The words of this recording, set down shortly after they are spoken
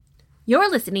You're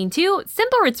listening to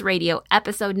Simple Roots Radio,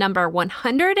 episode number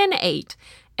 108.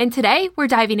 And today we're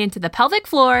diving into the pelvic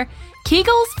floor,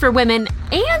 Kegels for women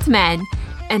and men,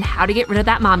 and how to get rid of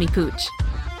that mommy pooch.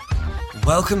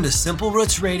 Welcome to Simple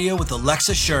Roots Radio with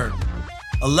Alexa Sherm.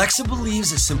 Alexa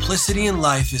believes that simplicity in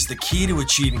life is the key to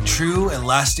achieving true and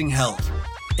lasting health.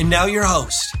 And now your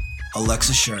host,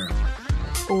 Alexa Sherm.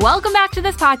 Welcome back to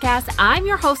this podcast. I'm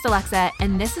your host, Alexa,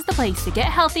 and this is the place to get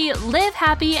healthy, live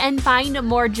happy, and find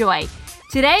more joy.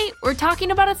 Today, we're talking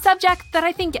about a subject that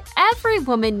I think every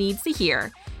woman needs to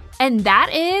hear, and that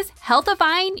is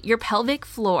healthifying your pelvic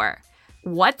floor.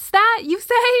 What's that, you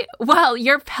say? Well,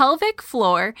 your pelvic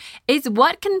floor is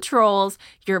what controls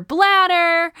your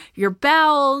bladder, your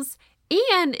bowels,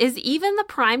 and is even the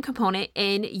prime component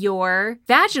in your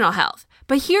vaginal health.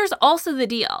 But here's also the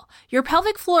deal. Your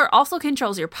pelvic floor also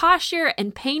controls your posture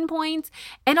and pain points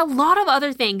and a lot of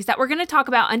other things that we're going to talk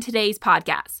about on today's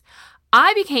podcast.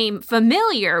 I became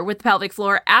familiar with the pelvic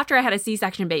floor after I had a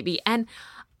C-section baby, and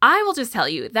I will just tell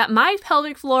you that my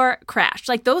pelvic floor crashed.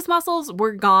 Like, those muscles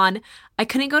were gone. I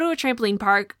couldn't go to a trampoline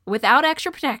park without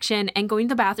extra protection and going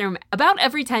to the bathroom about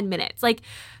every 10 minutes. Like,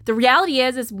 the reality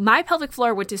is my pelvic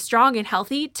floor went to strong and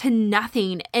healthy to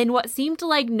nothing in what seemed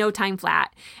like no time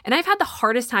flat. And I've had the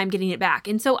hardest time getting it back.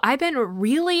 And so I've been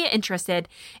really interested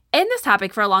in this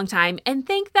topic for a long time and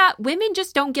think that women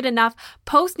just don't get enough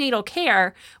postnatal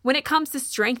care when it comes to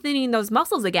strengthening those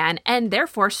muscles again, and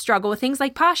therefore struggle with things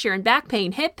like posture and back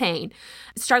pain, hip pain,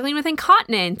 struggling with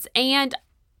incontinence and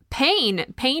pain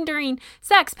during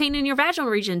sex, pain in your vaginal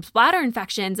regions, bladder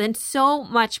infections, and so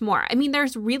much more. I mean,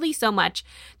 there's really so much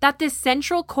that this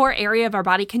central core area of our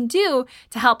body can do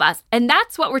to help us. And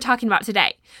that's what we're talking about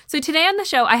today. So today on the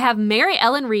show, I have Mary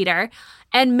Ellen Reeder,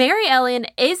 and Mary Ellen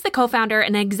is the co-founder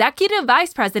and executive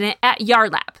vice president at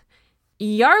YarLap.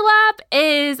 YarLap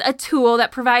is a tool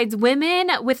that provides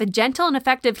women with a gentle and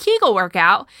effective Kegel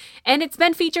workout, and it's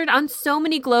been featured on so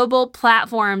many global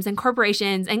platforms and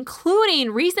corporations, including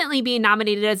recently being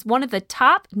nominated as one of the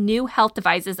top new health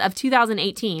devices of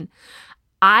 2018.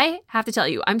 I have to tell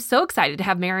you, I'm so excited to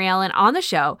have Mary Ellen on the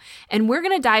show, and we're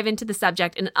going to dive into the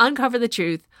subject and uncover the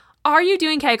truth. Are you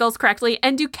doing Kegels correctly,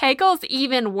 and do Kegels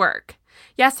even work?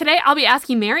 Yes, today I'll be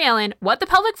asking Mary Ellen what the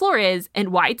pelvic floor is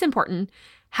and why it's important,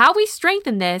 how we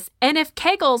strengthen this, and if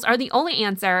Kegels are the only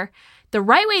answer, the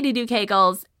right way to do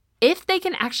Kegels, if they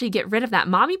can actually get rid of that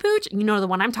mommy pooch, you know the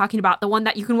one I'm talking about, the one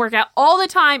that you can work out all the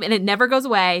time and it never goes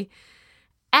away,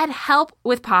 and help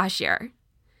with posture.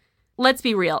 Let's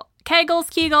be real.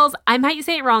 Kegels, I might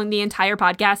say it wrong the entire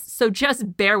podcast, so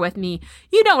just bear with me.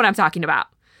 You know what I'm talking about.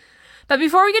 But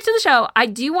before we get to the show, I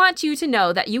do want you to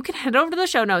know that you can head over to the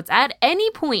show notes at any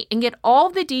point and get all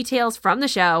the details from the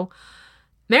show.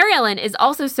 Mary Ellen is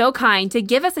also so kind to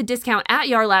give us a discount at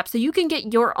YarLap so you can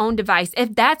get your own device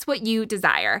if that's what you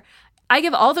desire. I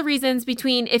give all the reasons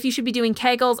between if you should be doing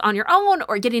Kegels on your own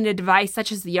or getting a device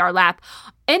such as the YarLap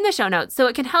in the show notes so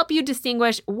it can help you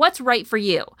distinguish what's right for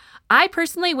you. I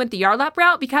personally went the YarLap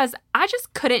route because I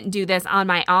just couldn't do this on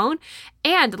my own.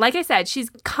 And like I said, she's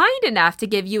kind enough to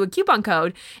give you a coupon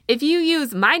code. If you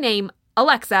use my name,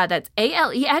 Alexa, that's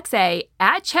Alexa,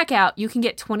 at checkout, you can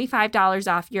get $25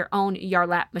 off your own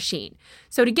YarLap machine.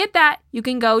 So to get that, you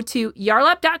can go to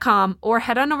yarlap.com or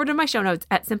head on over to my show notes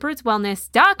at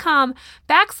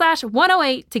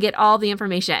simplerootswellness.com/108 to get all the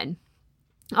information.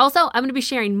 Also, I'm going to be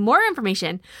sharing more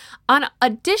information on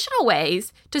additional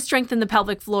ways to strengthen the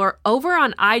pelvic floor over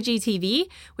on IGTV,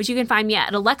 which you can find me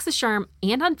at Alexa Sherm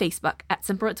and on Facebook at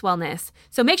Simple Roots Wellness.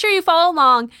 So make sure you follow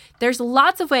along. There's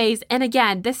lots of ways. And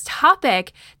again, this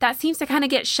topic that seems to kind of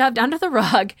get shoved under the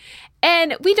rug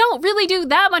and we don't really do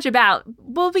that much about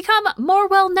will become more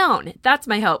well known. That's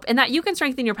my hope. And that you can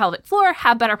strengthen your pelvic floor,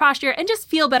 have better posture, and just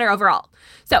feel better overall.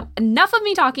 So enough of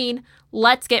me talking.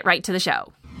 Let's get right to the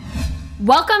show.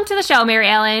 Welcome to the show, Mary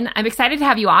Ellen. I'm excited to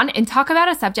have you on and talk about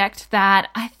a subject that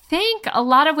I think a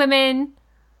lot of women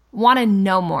want to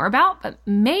know more about, but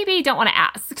maybe don't want to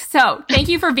ask. So thank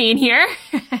you for being here.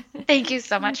 Thank you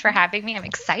so much for having me. I'm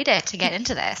excited to get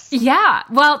into this. Yeah.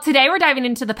 Well, today we're diving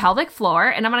into the pelvic floor,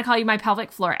 and I'm going to call you my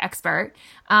pelvic floor expert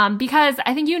because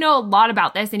I think you know a lot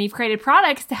about this and you've created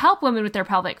products to help women with their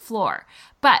pelvic floor.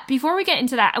 But before we get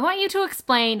into that, I want you to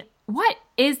explain what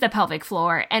is the pelvic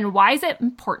floor and why is it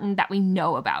important that we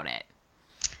know about it?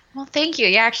 Well, thank you.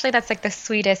 Yeah, actually, that's like the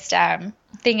sweetest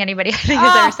thing anybody I think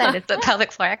has ever said. It's the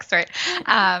pelvic floor expert.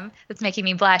 That's making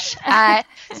me blush.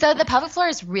 So the pelvic floor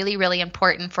is really, really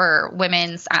important for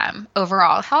women's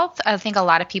overall health. I think a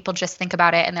lot of people just think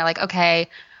about it and they're like, okay,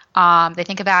 They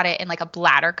think about it in like a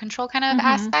bladder control kind of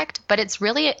aspect, but it's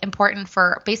really important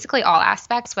for basically all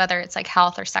aspects, whether it's like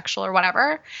health or sexual or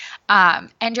whatever.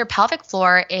 And your pelvic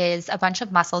floor is a bunch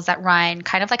of muscles that run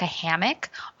kind of like a hammock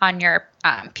on your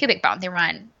pubic bone. They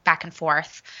run back and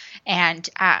forth. And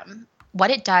what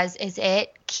it does is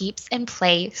it keeps in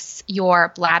place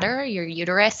your bladder, your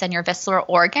uterus, and your visceral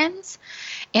organs.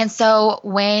 And so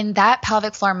when that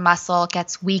pelvic floor muscle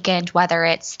gets weakened, whether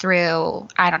it's through,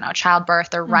 I don't know,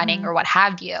 childbirth or running or what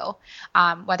have you,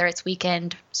 whether it's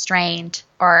weakened, strained,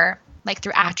 or like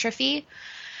through atrophy,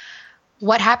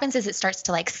 what happens is it starts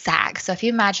to like sag. So if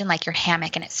you imagine like your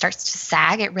hammock and it starts to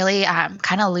sag, it really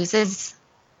kind of loses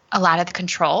a lot of the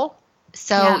control.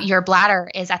 So your bladder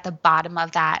is at the bottom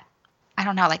of that. I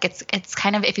don't know, like it's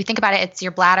kind of, if you think about it, it's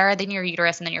your bladder, then your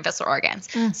uterus, and then your visceral organs.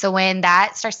 So when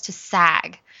that starts to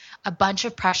sag, a bunch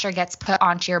of pressure gets put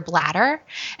onto your bladder.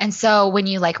 And so when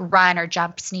you like run or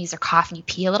jump, sneeze or cough and you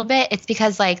pee a little bit, it's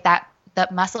because like the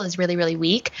muscle is really, really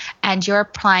weak and you're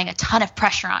applying a ton of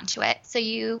pressure onto it. So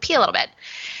you pee a little bit.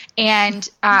 And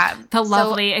the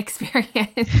lovely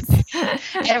experience.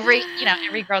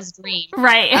 every girl's dream.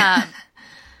 Right.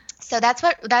 So that's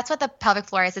what the pelvic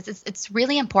floor is. It's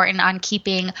really important on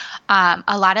keeping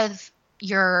a lot of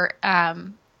your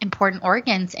important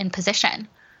organs in position.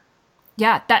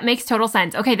 Yeah, that makes total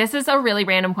sense. Okay, this is a really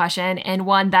random question and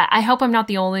one that I hope I'm not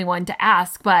the only one to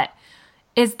ask, but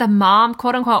is the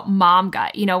quote unquote mom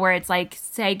gut, where it's like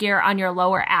sagir on your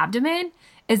lower abdomen,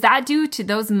 is that due to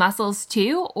those muscles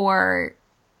too, or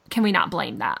can we not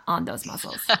blame that on those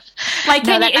muscles? Like,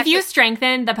 if you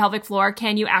strengthen the pelvic floor,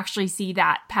 can you actually see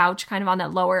that pouch kind of on the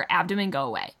lower abdomen go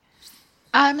away?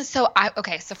 So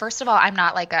first of all, I'm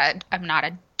not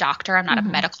a doctor. I'm not a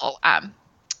medical,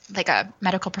 like a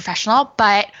medical professional,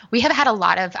 but we have had a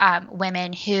lot of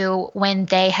women who, when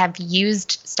they have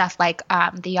used stuff like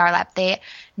the Yarlap, they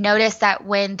notice that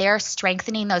when they're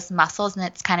strengthening those muscles and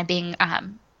it's kind of being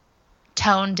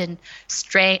toned and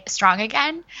strong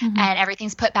again, and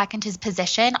everything's put back into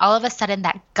position, all of a sudden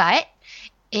that gut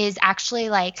is actually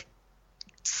like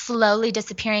slowly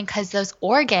disappearing because those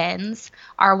organs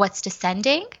are what's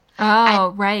descending.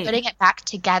 Oh, right. Putting it back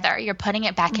together. You're putting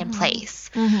it back in place.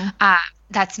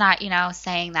 That's not,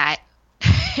 saying that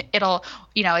it'll,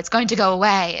 it's going to go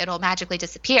away. It'll magically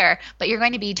disappear, but you're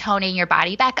going to be toning your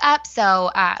body back up.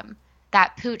 So,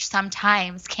 that pooch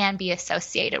sometimes can be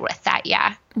associated with that.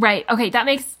 Yeah. Right. Okay. That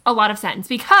makes a lot of sense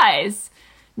because,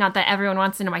 not that everyone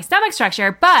wants to know my stomach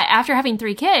structure, but after having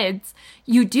 3 kids,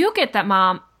 you do get that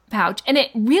mom pouch. And it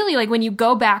really, like, when you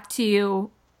go back to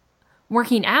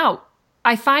working out,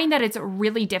 I find that it's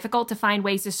really difficult to find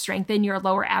ways to strengthen your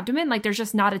lower abdomen. Like, there's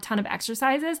just not a ton of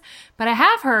exercises. But I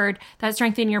have heard that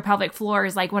strengthening your pelvic floor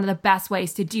is like one of the best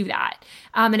ways to do that.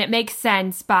 And it makes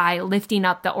sense by lifting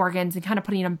up the organs and kind of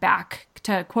putting them back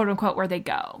to quote unquote where they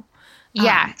go.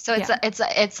 Yeah. So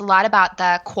it's a lot about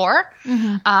the core.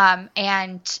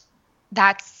 And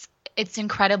it's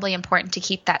incredibly important to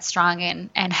keep that strong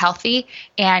and healthy.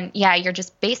 And yeah, you're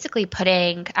just basically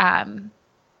putting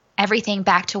everything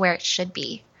back to where it should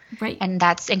be. Right. And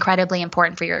that's incredibly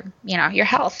important for your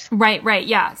health. Right.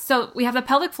 Yeah. So we have the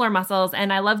pelvic floor muscles,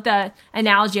 and I love the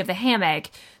analogy of the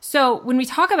hammock. So when we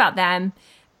talk about them,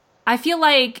 I feel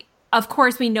like, of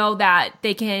course, we know that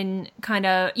they can kind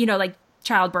of, like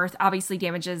childbirth obviously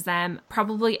damages them,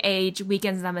 probably age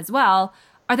weakens them as well.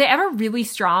 Are they ever really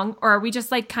strong, or are we just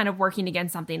like kind of working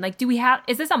against something? Like,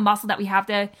 is this a muscle that we have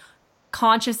to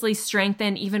consciously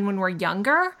strengthen even when we're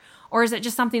younger? Or is it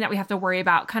just something that we have to worry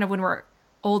about kind of when we're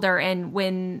older and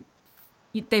when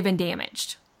they've been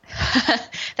damaged?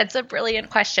 That's a brilliant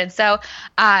question. So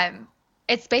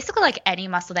it's basically like any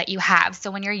muscle that you have. So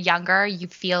when you're younger, you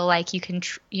feel like you can,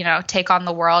 take on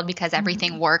the world because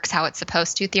everything works how it's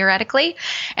supposed to theoretically.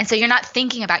 And so you're not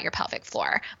thinking about your pelvic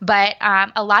floor. But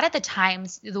a lot of the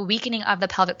times, the weakening of the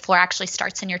pelvic floor actually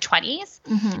starts in your 20s.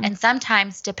 And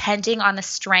sometimes, depending on the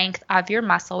strength of your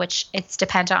muscle, which it's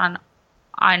dependent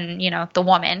on the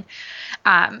woman,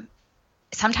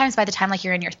 sometimes by the time like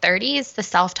you're in your 30s, the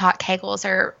self-taught Kegels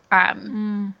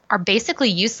are basically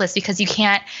useless because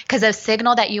the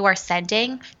signal that you are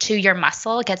sending to your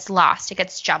muscle gets lost, it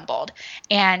gets jumbled,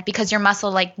 and because your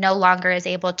muscle like no longer is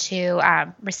able to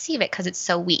receive it because it's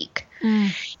so weak.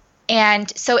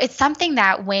 And so it's something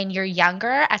that when you're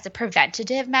younger, as a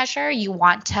preventative measure, you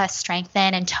want to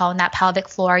strengthen and tone that pelvic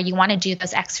floor. You want to do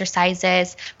those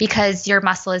exercises because your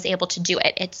muscle is able to do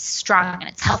it. It's strong and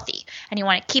it's healthy. and you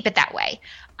want to keep it that way.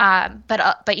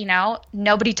 But you know,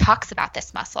 nobody talks about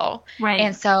this muscle. Right.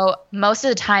 And so most of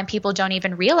the time people don't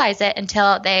even realize it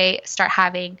until they start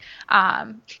having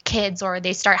kids, or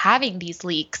they start having these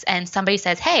leaks, and somebody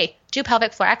says, hey, do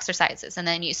pelvic floor exercises. And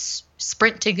then you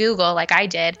sprint to Google, like I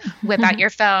did, whip out your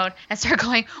phone and start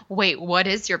going, wait, what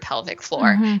is your pelvic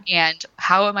floor? And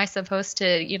how am I supposed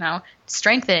to, you know,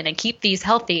 strengthen and keep these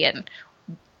healthy? And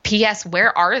P.S.,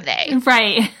 where are they?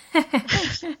 Right.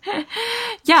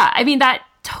 Yeah, I mean, that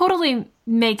totally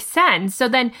makes sense. So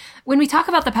then when we talk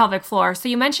about the pelvic floor, so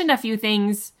you mentioned a few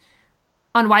things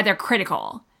on why they're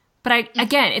critical. But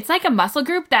again, it's like a muscle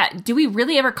group that, do we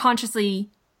really ever consciously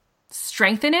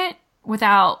strengthen it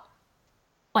without,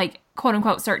 like, quote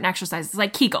unquote, certain exercises,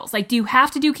 like Kegels? Like, do you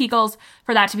have to do Kegels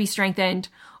for that to be strengthened?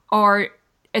 Or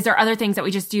is there other things that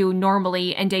we just do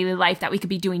normally in daily life that we could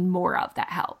be doing more of that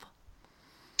help?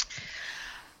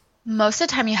 Most of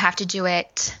the time you have to do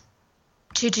it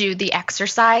to do the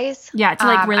exercise. Yeah, to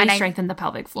like really strengthen the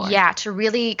pelvic floor. Yeah, to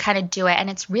really kind of do it. And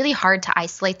it's really hard to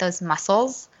isolate those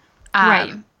muscles.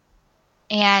 Right.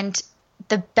 And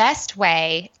the best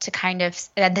way to kind of,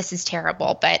 and this is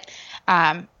terrible, but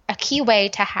a key way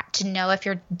to know if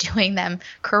you're doing them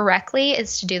correctly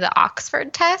is to do the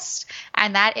Oxford test.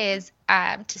 And that is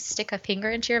to stick a finger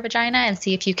into your vagina and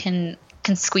see if you can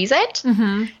squeeze it.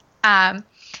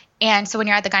 And so when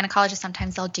you're at the gynecologist,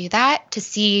 sometimes they'll do that to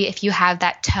see if you have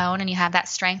that tone and you have that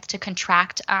strength to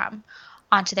contract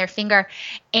onto their finger.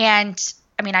 And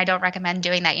I mean, I don't recommend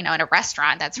doing that, you know, in a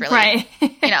restaurant. That's really, right.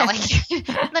 You know, like,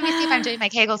 let me see if I'm doing my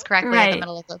Kegels correctly in the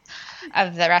middle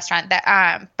of the restaurant.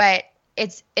 That, but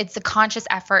it's a conscious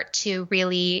effort to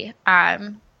really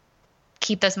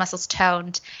keep those muscles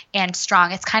toned and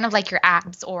strong. It's kind of like your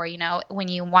abs, or, you know, when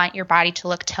you want your body to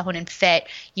look toned and fit,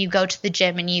 you go to the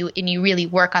gym and you really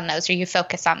work on those, or you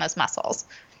focus on those muscles.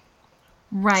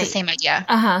 Right. It's the same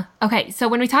idea. Okay. So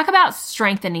when we talk about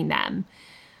strengthening them,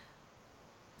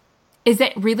 is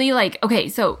it really like, okay,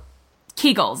 so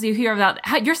Kegels, you hear about,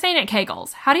 you're saying it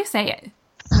Kegels. How do you say it?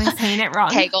 Am I saying it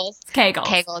wrong? Kegels. It's Kegels.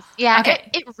 Kegels. Yeah.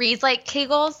 Okay. It reads like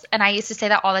Kegels, and I used to say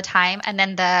that all the time. And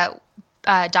then the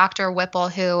Dr. Whipple,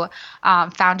 who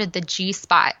founded the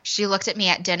G-Spot, she looked at me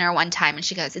at dinner one time and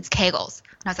she goes, it's Kegels.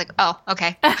 And I was like, oh,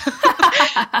 okay.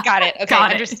 Got it. Okay.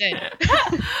 Understood.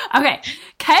 Okay.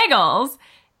 Kegels,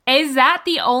 is that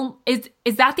the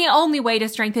only way to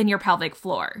strengthen your pelvic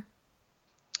floor?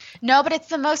 No, but it's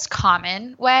the most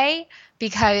common way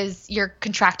because you're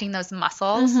contracting those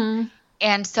muscles.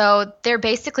 And so they're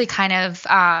basically kind of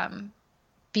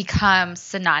become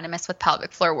synonymous with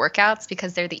pelvic floor workouts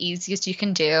because they're the easiest you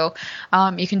can do.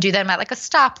 You can do them at like a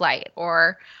stoplight,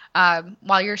 or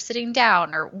while you're sitting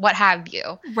down, or what have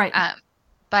you. Right.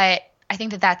 But I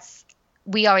think that's,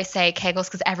 we always say Kegels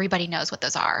because everybody knows what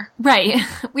those are. Right.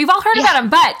 We've all heard about them,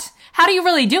 but how do you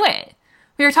really do it?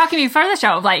 We were talking before the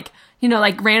show of, like, you know,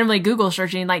 like randomly Google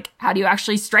searching, like, how do you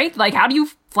actually strengthen, like, how do you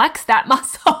flex that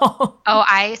muscle? Oh,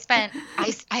 I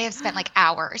have spent like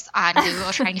hours on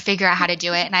Google trying to figure out how to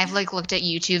do it. And I've like looked at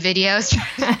YouTube videos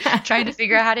trying to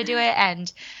figure out how to do it.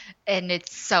 And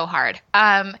it's so hard.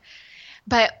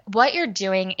 But what you're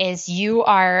doing is you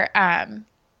are,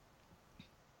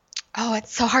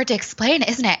 it's so hard to explain,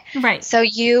 isn't it? Right. So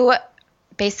you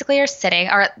basically are sitting,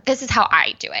 or this is how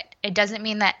I do it. It doesn't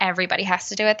mean that everybody has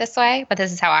to do it this way, but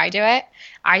this is how I do it.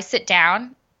 I sit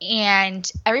down,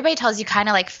 and everybody tells you kind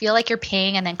of like feel like you're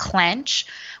peeing and then clench.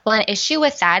 Well, an issue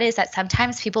with that is that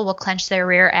sometimes people will clench their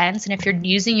rear ends. And if you're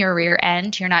using your rear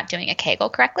end, you're not doing a Kegel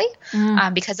correctly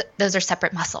because those are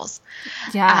separate muscles.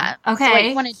 Yeah.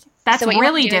 Okay. That's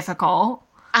really difficult.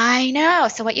 I know.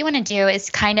 So what you want to do is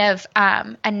kind of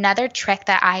another trick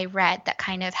that I read that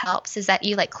kind of helps is that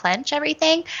you like clench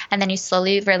everything and then you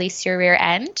slowly release your rear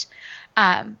end.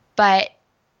 But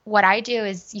what I do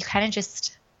is you kind of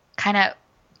just kind of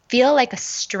feel like a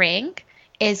string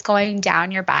is going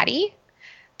down your body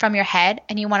from your head,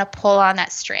 and you want to pull on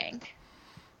that string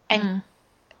and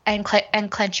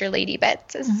clench your lady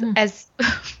bits as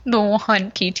the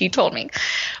one PT told me.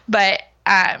 But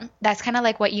that's kind of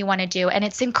like what you want to do. And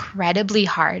it's incredibly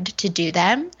hard to do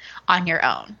them on your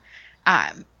own.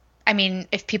 I mean,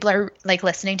 if people are like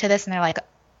listening to this and they're like,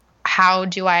 how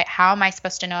am I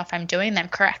supposed to know if I'm doing them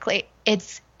correctly?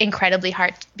 It's incredibly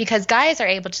hard because guys are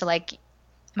able to like,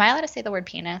 am I allowed to say the word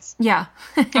penis? Yeah.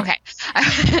 Okay.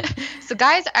 So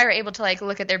guys are able to like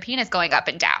look at their penis going up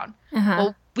and down.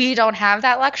 Well, we don't have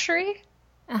that luxury.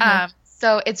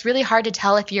 So it's really hard to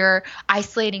tell if you're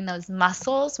isolating those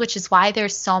muscles, which is why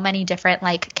there's so many different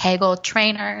like Kegel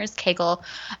trainers, Kegel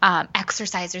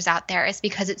exercisers out there, is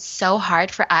because it's so hard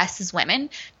for us as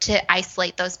women to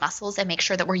isolate those muscles and make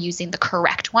sure that we're using the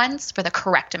correct ones for the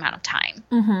correct amount of time.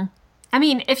 Mm-hmm. I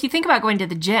mean, if you think about going to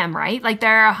the gym, right? Like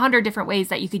there are 100 different ways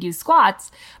that you could use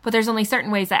squats, but there's only certain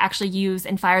ways that actually use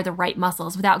and fire the right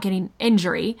muscles without getting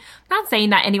injury. I'm not saying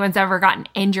that anyone's ever gotten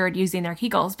injured using their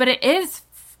Kegels, but it is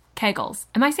Kegels.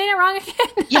 Am I saying it wrong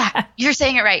again? Yeah, you're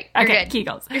saying it right. You're okay, good.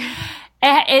 Kegels.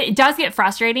 It does get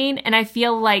frustrating, and I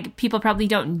feel like people probably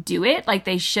don't do it like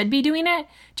they should be doing it,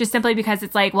 just simply because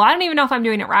it's like, well, I don't even know if I'm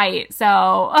doing it right.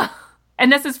 So,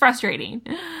 and this is frustrating.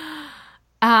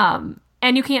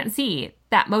 And you can't see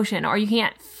that motion, or you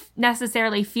can't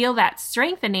necessarily feel that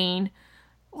strengthening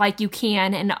like you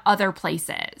can in other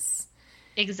places.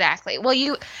 Exactly. Well,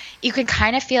 you can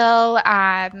kind of feel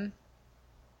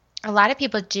a lot of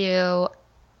people do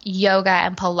yoga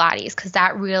and Pilates because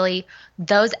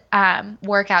those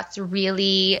workouts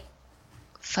really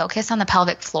focus on the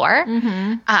pelvic floor.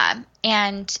 Mm-hmm.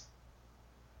 And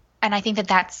I think that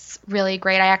that's really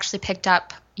great. I actually picked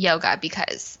up yoga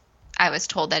because I was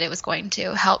told that it was going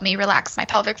to help me relax my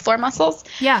pelvic floor muscles.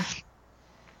 Yeah.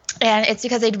 And it's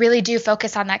because they really do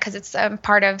focus on that because it's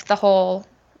part of the whole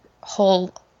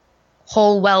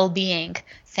well-being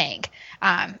thing.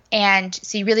 And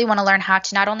so you really want to learn how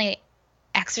to not only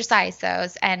exercise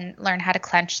those and learn how to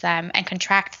clench them and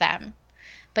contract them,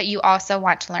 but you also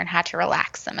want to learn how to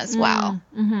relax them as well.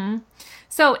 Mm-hmm.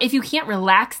 So if you can't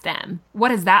relax them, what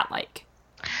is that like?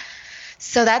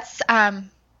 So that's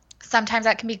sometimes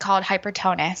that can be called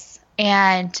hypertonus,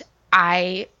 and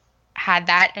I had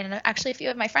that, and actually a few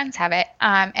of my friends have it,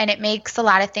 and it makes a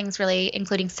lot of things, really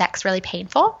including sex, really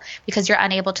painful because you're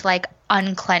unable to like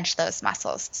unclench those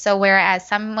muscles. So whereas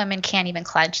some women can't even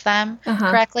clench them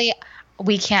correctly,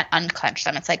 we can't unclench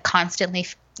them. It's like constantly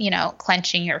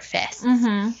clenching your fists.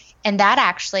 Mm-hmm. And that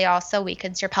actually also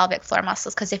weakens your pelvic floor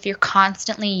muscles because if you're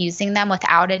constantly using them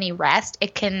without any rest,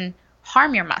 it can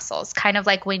harm your muscles. Kind of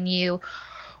like when you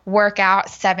work out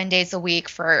 7 days a week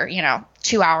for,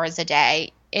 2 hours a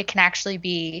day, it can actually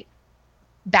be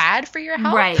bad for your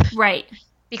health. Right.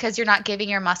 Because you're not giving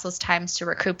your muscles times to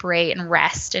recuperate and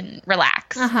rest and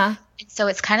relax. Uh-huh. And so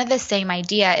it's kind of the same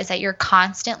idea, is that you're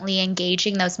constantly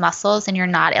engaging those muscles and you're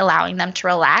not allowing them to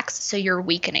relax, so you're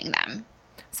weakening them.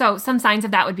 So some signs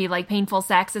of that would be like painful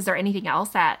sex. Is there anything else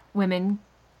that women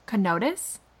could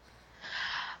notice?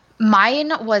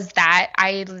 Mine was that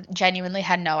I genuinely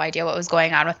had no idea what was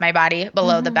going on with my body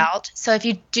below the belt. So if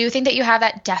you do think that you have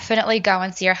that, definitely go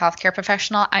and see your healthcare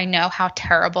professional. I know how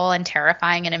terrible and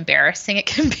terrifying and embarrassing it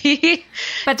can be.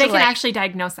 But they can actually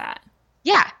diagnose that.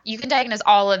 Yeah, you can diagnose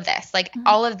all of this. Like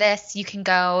all of this, you can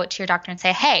go to your doctor and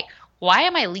say, hey, why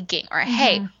am I leaking? Or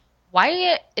hey,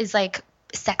 why is like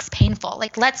sex painful?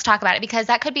 Like, let's talk about it, because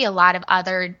that could be a lot of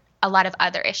other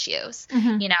issues,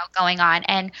 going on.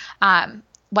 And,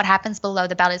 what happens below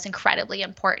the belt is incredibly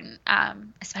important,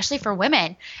 especially for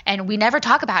women. And we never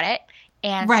talk about it.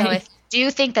 And so if you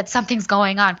do think that something's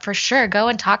going on, for sure, go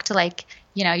and talk to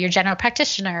your general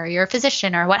practitioner or your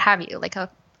physician or what have you, like a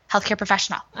healthcare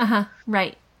professional. Uh-huh.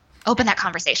 Right. Open that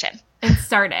conversation. And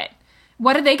start it.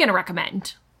 What are they going to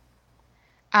recommend?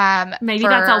 Maybe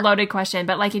that's a loaded question,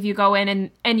 but like if you go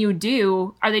in and you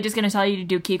do, are they just going to tell you to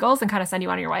do Kegels and kind of send you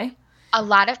on your way? A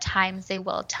lot of times they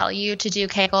will tell you to do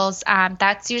Kegels.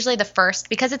 That's usually the first,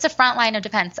 because it's a front line of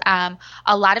defense. A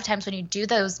lot of times when you do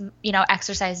those,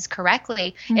 exercises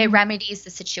correctly, it remedies the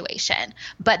situation.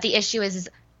 But the issue is,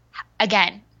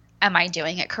 again, am I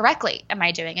doing it correctly? Am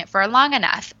I doing it for long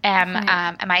enough? Am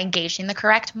I engaging the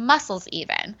correct muscles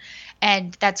even?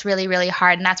 And that's really, really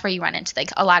hard. And that's where you run into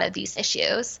a lot of these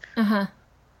issues. Uh-huh.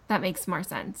 That makes more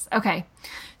sense. Okay.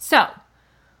 So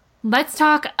let's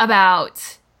talk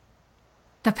about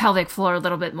the pelvic floor a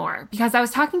little bit more, because I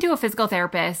was talking to a physical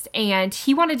therapist and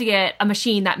he wanted to get a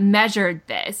machine that measured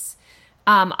this.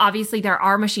 Obviously there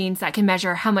are machines that can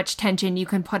measure how much tension you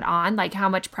can put on, like how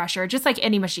much pressure, just like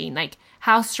any machine, like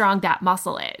how strong that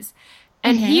muscle is.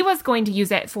 And he was going to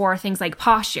use it for things like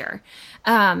posture.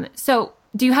 So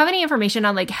do you have any information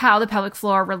on like how the pelvic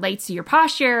floor relates to your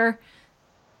posture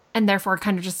and therefore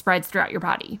kind of just spreads throughout your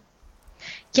body?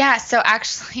 Yeah. So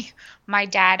actually my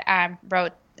dad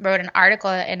wrote an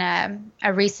article in a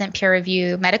recent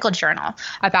peer-reviewed medical journal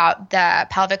about the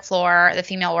pelvic floor, the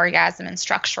female orgasm, and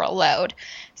structural load.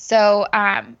 So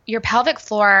your pelvic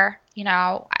floor,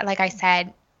 like I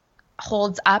said,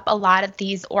 holds up a lot of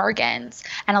these organs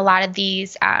and a lot of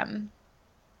these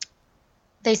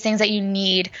things that you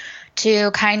need to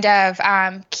kind of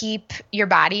keep your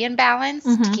body in balance,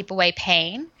 to keep away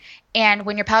pain. And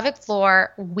when your pelvic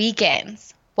floor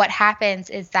weakens, what happens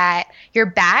is that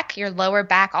your lower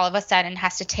back, all of a sudden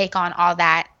has to take on all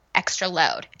that extra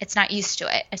load. It's not used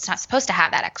to it. It's not supposed to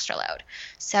have that extra load.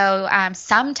 So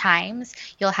sometimes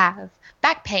you'll have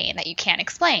back pain that you can't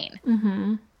explain.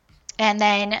 Mm-hmm. And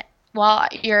then, well,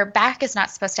 your back is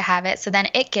not supposed to have it, so then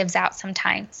it gives out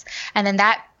sometimes. And then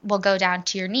that will go down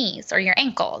to your knees or your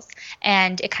ankles.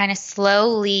 And it kind of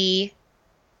slowly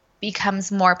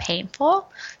becomes more painful.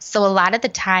 So a lot of the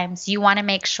times you want to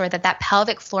make sure that that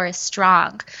pelvic floor is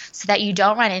strong so that you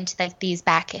don't run into like these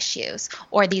back issues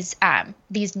or these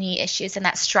knee issues, and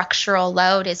that structural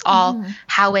load is all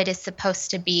how it is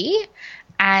supposed to be.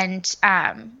 And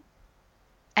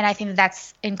I think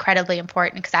that's incredibly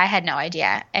important, because I had no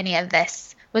idea any of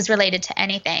this was related to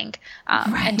anything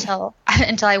until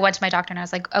I went to my doctor and I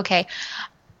was like, okay,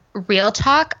 real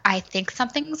talk, I think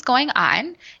something's going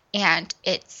on, and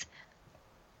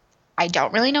I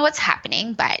don't really know what's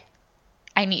happening, but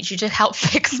I need you to help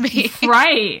fix me.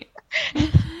 Right.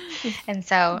 And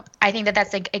so I think that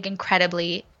that's like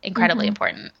incredibly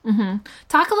important. Mm-hmm.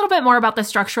 Talk a little bit more about the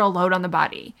structural load on the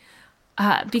body.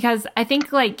 Because I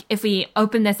think like if we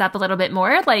open this up a little bit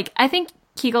more, like I think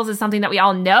Kegels is something that we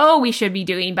all know we should be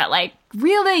doing, but like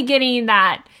really getting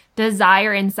that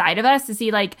desire inside of us to see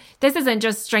like this isn't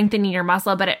just strengthening your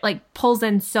muscle, but it like pulls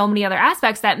in so many other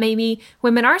aspects that maybe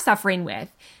women are suffering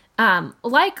with,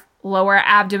 like lower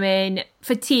abdomen,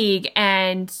 fatigue,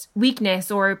 and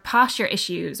weakness or posture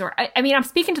issues. Or I mean, I'm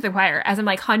speaking to the choir as I'm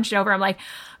like hunched over. I'm like,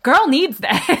 girl needs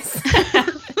this.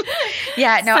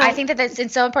 Yeah, no, I think that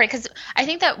it's so important, because I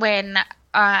think that when,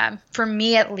 for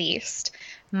me at least,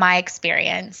 my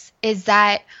experience is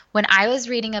that when I was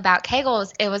reading about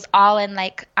Kegels, it was all in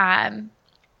like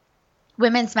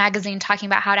women's magazine talking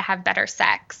about how to have better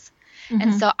sex. Mm-hmm.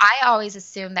 And so I always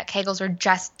assumed that Kegels were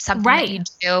just something that you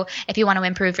do if you want to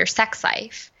improve your sex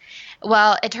life.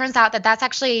 Well, it turns out that that's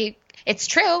actually, it's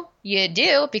true. You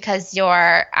do, because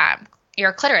your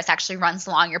clitoris actually runs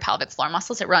along your pelvic floor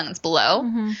muscles. It runs below.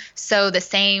 Mm-hmm. So the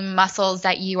same muscles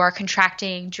that you are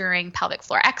contracting during pelvic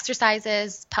floor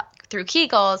exercises through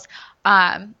Kegels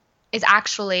is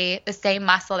actually the same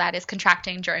muscle that is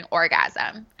contracting during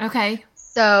orgasm. Okay.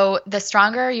 So the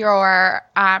stronger your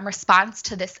response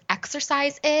to this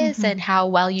exercise is and how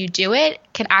well you do it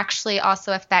can actually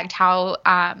also affect how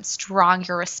strong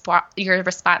your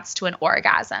response to an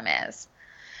orgasm is.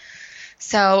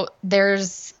 So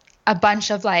there's a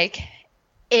bunch of like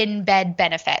in-bed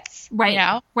benefits, right? You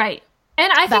know? Right.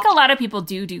 And I think a lot of people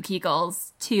do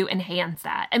Kegels to enhance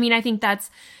that. I mean, I think that's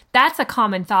a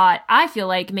common thought. I feel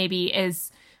like maybe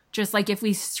is just like if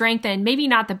we strengthen, maybe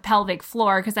not the pelvic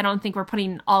floor, because I don't think we're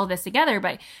putting all of this together,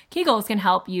 but Kegels can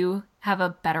help you have a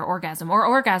better orgasm, or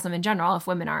orgasm in general if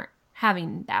women aren't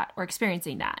having that or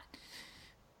experiencing that.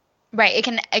 Right.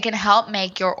 It can help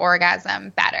make your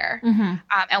orgasm better. Mm-hmm.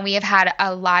 And we have had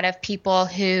a lot of people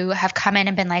who have come in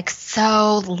and been like,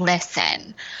 so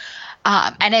listen.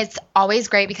 And it's always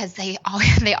great because they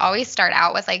always start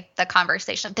out with like the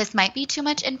conversation. This might be too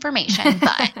much information,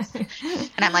 but,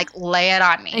 and I'm like, lay it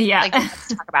on me. Yeah. Like, let's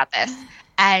talk about this.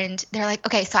 And they're like,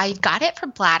 okay, so I got it for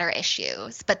bladder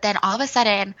issues, but then all of a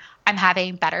sudden I'm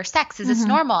having better sex. Is this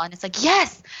normal? And it's like,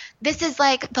 yes, this is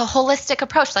like the holistic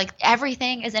approach. Like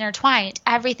everything is intertwined.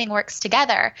 Everything works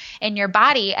together in your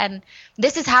body. And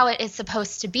this is how it is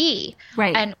supposed to be.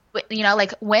 Right. And, you know,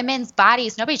 like women's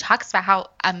bodies, nobody talks about how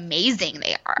amazing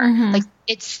they are. Like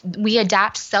we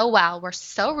adapt so well. We're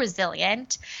so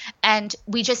resilient, and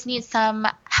we just need some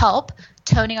help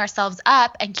toning ourselves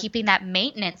up and keeping that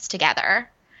maintenance together.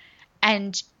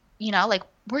 And, you know, like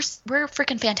we're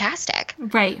freaking fantastic.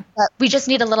 Right. But we just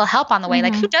need a little help on the way.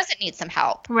 Like who doesn't need some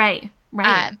help? Right.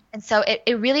 Right. And so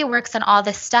it really works on all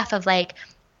this stuff of like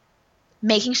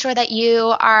making sure that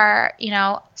you are, you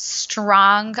know,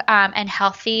 strong and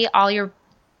healthy. All your,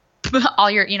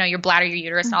 you know, your bladder, your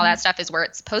uterus, and all that stuff is where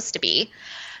it's supposed to be.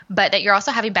 But that you're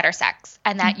also having better sex,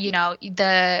 and that, you know,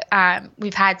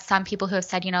 we've had some people who have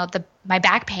said, you know, my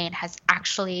back pain has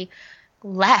actually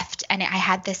left, and I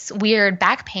had this weird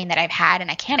back pain that I've had, and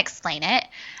I can't explain it,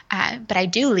 but I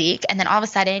do leak. And then all of a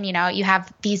sudden, you know, you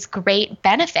have these great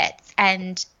benefits,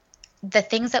 and the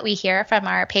things that we hear from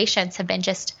our patients have been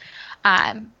just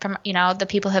from, you know, the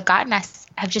people who have gotten us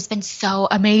have just been so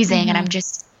amazing, and I'm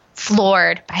just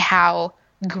floored by how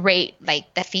great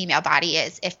like the female body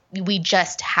is if we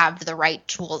just have the right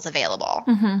tools available.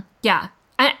 Yeah.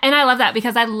 And I love that,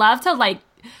 because I love to like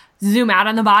zoom out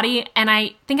on the body. And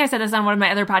I think I said this on one of my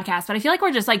other podcasts, but I feel like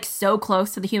we're just like so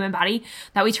close to the human body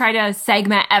that we try to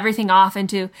segment everything off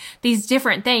into these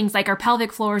different things. Like our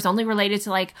pelvic floor is only related to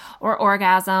like, or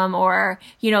orgasm or,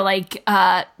 like,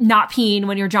 not peeing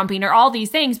when you're jumping or all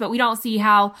these things, but we don't see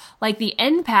how like the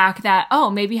impact that,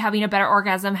 maybe having a better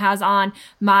orgasm has on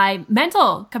my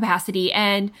mental capacity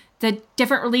and the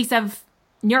different release of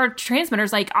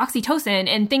neurotransmitters like oxytocin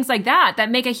and things like that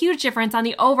make a huge difference on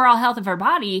the overall health of our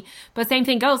body. But same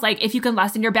thing goes, like if you can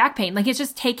lessen your back pain, like it's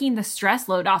just taking the stress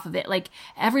load off of it. Like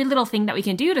every little thing that we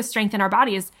can do to strengthen our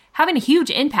body is having a huge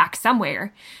impact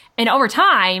somewhere. And over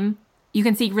time, you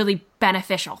can see really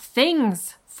beneficial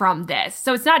things from this.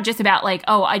 So it's not just about like,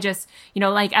 I just,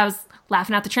 like I was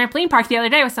laughing at the trampoline park the other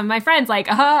day with some of my friends, like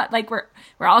we're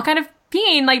all kind of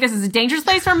peeing, like this is a dangerous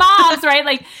place for moms, right?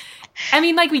 Like, I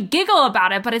mean, like we giggle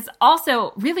about it, but it's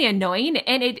also really annoying.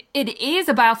 And it is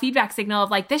a biofeedback signal of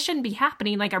like, this shouldn't be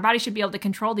happening. Like our body should be able to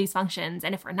control these functions.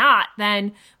 And if we're not,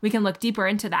 then we can look deeper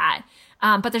into that.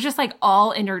 But they're just like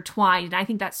all intertwined. And I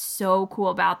think that's so cool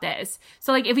about this.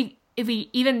 So like if we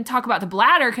even talk about the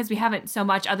bladder, because we haven't so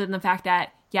much other than the fact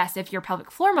that, yes, if your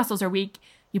pelvic floor muscles are weak,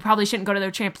 you probably shouldn't go to the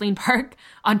trampoline park,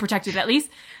 unprotected at least.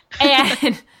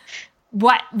 And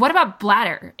what about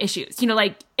bladder issues?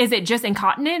 Like, is it just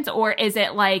incontinence or is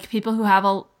it like people who have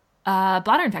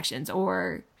bladder infections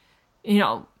or,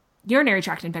 urinary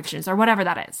tract infections or whatever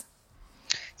that is?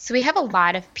 So we have a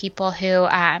lot of people who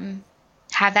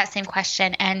have that same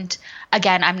question. And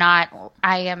again, I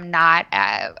am not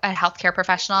a healthcare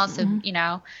professional.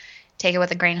 So, take it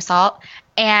with a grain of salt.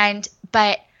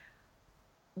 But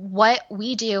what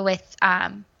we do with,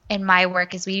 in my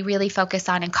work is we really focus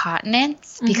on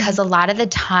incontinence because a lot of the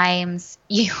times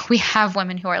we have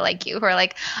women who are like you, who are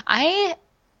like, I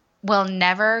will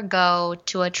never go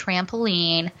to a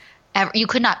trampoline ever. You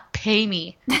could not pay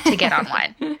me to get on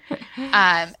one.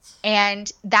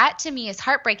 And that to me is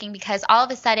heartbreaking because all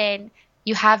of a sudden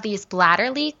you have these bladder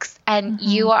leaks and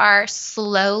you are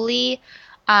slowly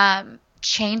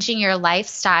changing your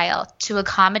lifestyle to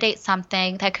accommodate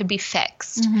something that could be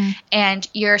fixed. And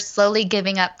you're slowly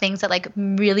giving up things that like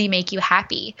really make you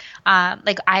happy.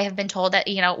 Like I have been told that,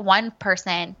 one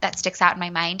person that sticks out in my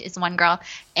mind is one girl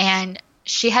and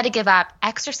she had to give up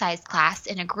exercise class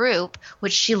in a group,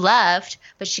 which she loved,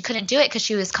 but she couldn't do it because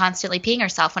she was constantly peeing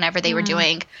herself whenever they were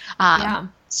doing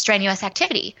strenuous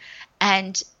activity.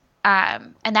 And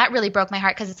that really broke my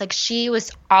heart because it's like she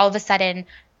was all of a sudden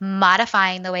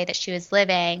modifying the way that she was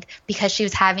living because she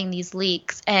was having these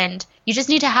leaks. And you just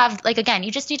need to have, like, again, you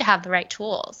just need to have the right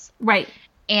tools. Right.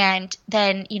 And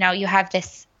then, you have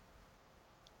this,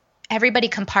 everybody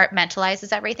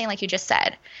compartmentalizes everything. Like you just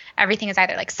said, everything is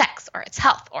either like sex or it's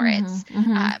health or it's,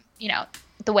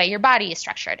 the way your body is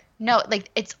structured. No, like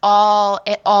it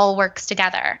all works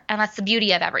together. And that's the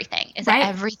beauty of everything is that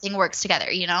everything works together.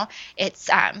 It's,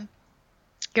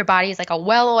 your body is like a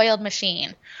well-oiled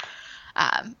machine.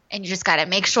 And you just got to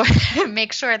make sure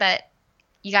that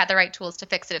you got the right tools to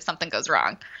fix it if something goes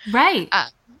wrong. Right.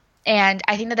 And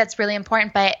I think that that's really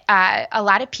important. But a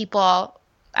lot of people,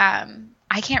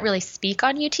 I can't really speak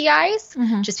on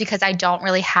UTIs just because I don't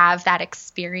really have that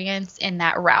experience in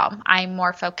that realm. I'm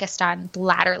more focused on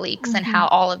bladder leaks and how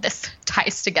all of this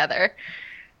ties together.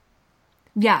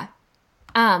 Yeah.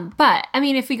 But I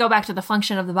mean, if we go back to the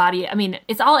function of the body, I mean,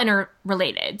 it's all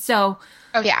interrelated. So,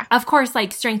 of course,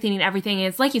 like strengthening everything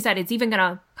is, like you said, it's even going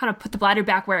to kind of put the bladder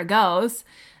back where it goes.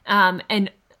 And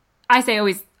I say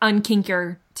always unkink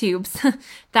your tubes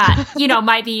that,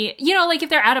 might be, like if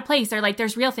they're out of place or like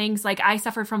there's real things like I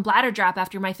suffered from bladder drop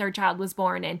after my third child was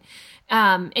born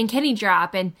and kidney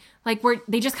drop and like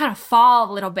they just kind of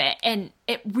fall a little bit and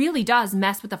it really does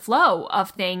mess with the flow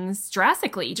of things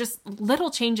drastically. Just little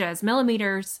changes,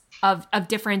 millimeters of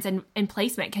difference and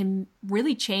placement can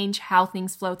really change how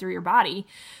things flow through your body.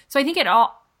 So I think it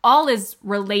all is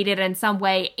related in some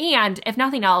way. And if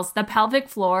nothing else, the pelvic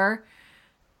floor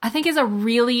I think is a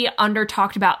really under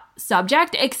talked about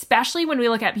subject, especially when we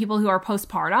look at people who are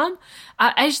postpartum.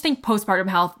 I just think postpartum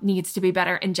health needs to be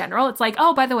better in general. It's like,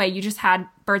 oh, by the way, you just had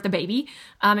birth a baby.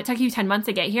 It took you 10 months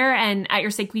to get here. And at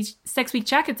your 6-week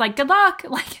check, it's like, good luck.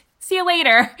 Like, see you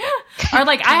later. Or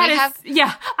like, I had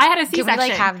a C-section. Can we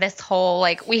like have this whole,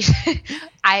 like,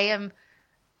 I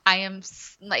am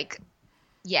like,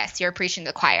 yes, you're preaching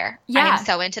the choir. Yeah. I am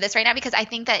so into this right now because I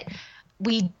think that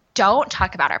we don't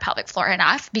talk about our pelvic floor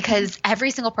enough because every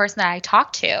single person that I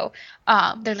talk to,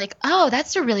 they're like, oh,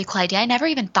 that's a really cool idea. I never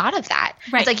even thought of that.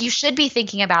 Right. It's like, you should be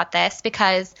thinking about this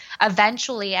because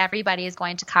eventually everybody is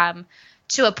going to come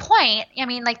to a point, I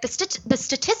mean, like the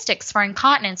statistics for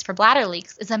incontinence for bladder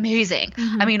leaks is amazing.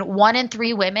 I mean, 1 in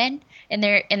 3 women in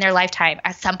their lifetime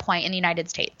at some point in the United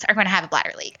States are going to have a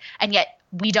bladder leak. And yet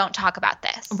we don't talk about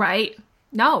this. Right.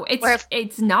 No,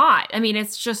 it's not. I mean,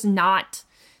 it's just not.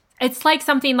 It's like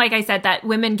something, like I said, that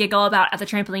women giggle about at the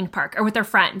trampoline park or with their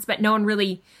friends, but no one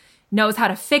really knows how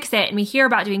to fix it. And we hear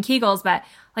about doing Kegels, but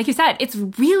like you said, it's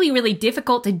really, really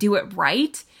difficult to do it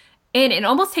right. And it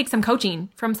almost takes some coaching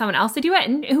from someone else to do it.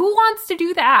 And who wants to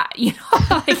do that? You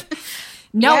know, like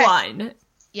no one.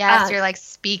 Yes, you're like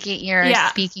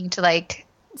speaking to like.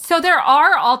 So there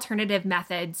are alternative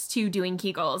methods to doing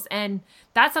Kegels. And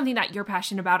that's something that you're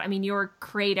passionate about. I mean, you're a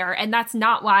creator. And that's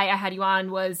not why I had you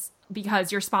on, was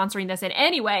because you're sponsoring this in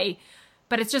any way.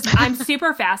 But it's just, I'm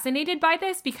super fascinated by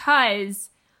this because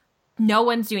no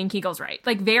one's doing Kegels right.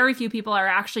 Like very few people are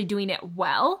actually doing it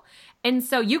well. And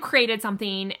so you created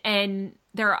something, and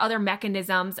there are other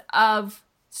mechanisms of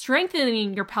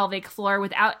strengthening your pelvic floor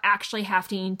without actually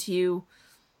having to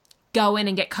go in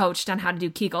and get coached on how to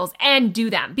do Kegels and do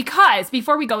them. Because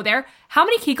before we go there, how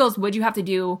many Kegels would you have to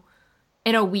do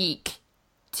in a week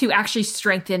to actually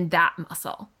strengthen that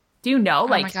muscle? Do you know?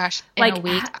 Like, oh my gosh, in like, a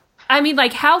week? I mean,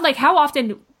 how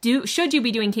often should you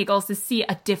be doing Kegels to see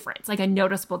a difference, like a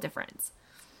noticeable difference?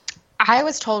 I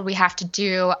was told we have to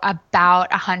do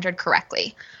about 100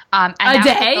 correctly. And a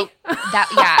day?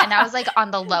 And I was like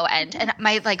on the low end, and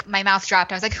my mouth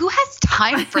dropped. I was like, who has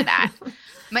time for that?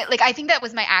 I think that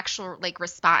was my actual like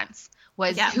response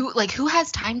was who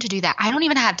has time to do that? I don't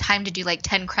even have time to do like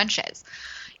 10 crunches.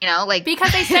 You know, like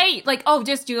because they say like, oh,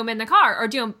 just do them in the car or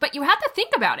do them, but you have to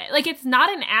think about it. Like it's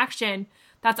not an action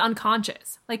that's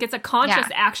unconscious. Like it's a conscious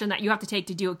action that you have to take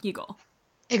to do a Kegel.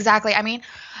 Exactly. I mean,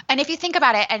 and if you think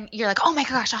about it and you're like, oh my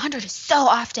gosh, 100 is so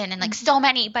often and like so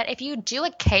many, but if you do a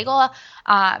Kegel,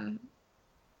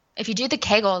 if you do the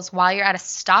Kegels while you're at a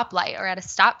stoplight or at a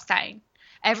stop sign,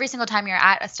 every single time you're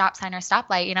at a stop sign or a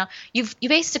stoplight, you know, you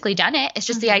basically done it. It's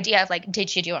just the idea of like,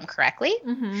 did you do them correctly?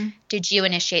 Did you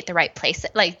initiate the right place,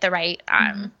 like the right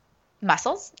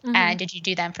muscles? And did you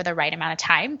do them for the right amount of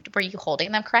time? Were you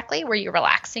holding them correctly? Were you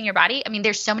relaxing your body? I mean,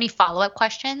 there's so many follow-up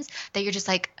questions that you're just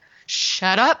like,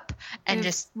 shut up and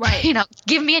just, you know,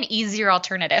 give me an easier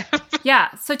alternative.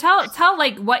 Yeah. So tell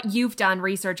like what you've done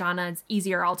research on as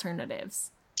easier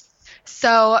alternatives.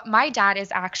 So my dad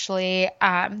is actually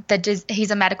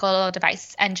he's a medical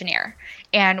device engineer.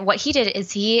 And what he did is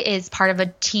he is part of a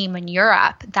team in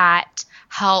Europe that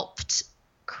helped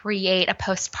create a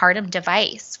postpartum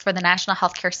device for the national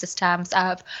healthcare systems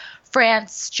of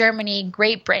France, Germany,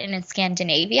 Great Britain, and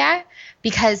Scandinavia,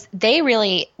 because they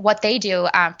really, what they do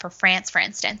for France, for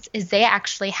instance, is they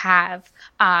actually have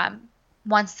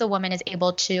once the woman is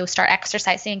able to start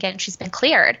exercising again, she's been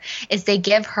cleared, is they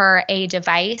give her a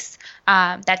device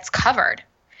that's covered.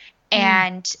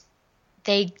 And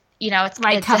they, you know, it's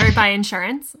covered by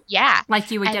insurance. Yeah. Like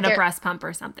you would get a breast pump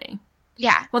or something.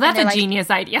 Yeah. Well, that's a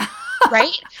genius idea.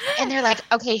 Right? And they're like,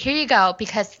 okay, here you go.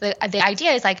 Because the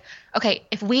idea is like, okay,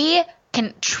 if we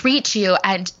can treat you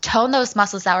and tone those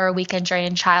muscles that were weakened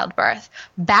during childbirth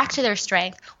back to their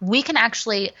strength, we can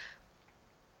actually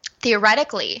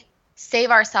theoretically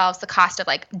save ourselves the cost of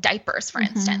like diapers, for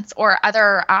instance, or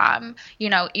other,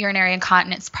 urinary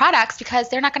incontinence products, because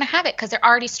they're not going to have it because they're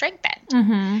already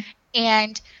strengthened.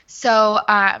 And so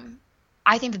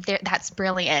I think that that's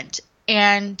brilliant.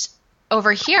 And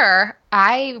over here,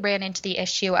 I ran into the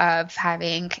issue of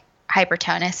having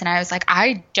hypertonus, and I was like,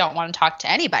 I don't want to talk to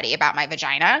anybody about my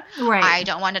vagina. Right. I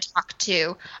don't want to talk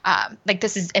to,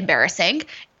 this is embarrassing.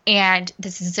 And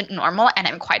this isn't normal, and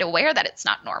I'm quite aware that it's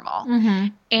not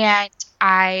normal. And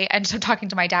I ended up talking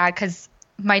to my dad because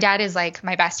my dad is like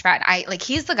my best friend.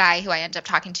 He's the guy who I ended up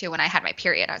talking to when I had my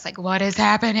period. I was like, what is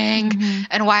happening?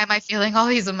 And why am I feeling all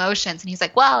these emotions? And he's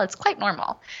like, well, it's quite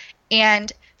normal. And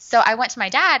so I went to my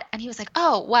dad, and he was like,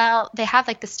 oh, well, they have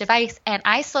like this device. And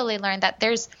I slowly learned that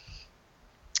there's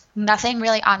nothing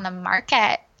really on the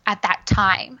market at that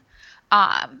time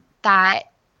that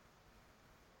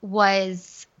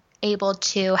was able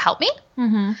to help me.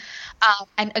 And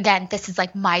again, this is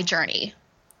like my journey.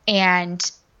 And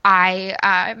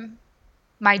I,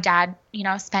 my dad,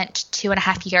 spent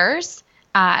 2.5 years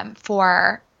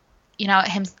for,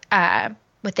 him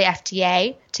with the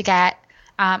FDA to get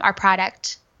our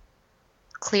product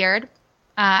cleared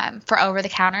for over the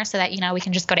counter so that, we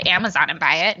can just go to Amazon and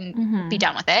buy it and be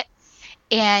done with it.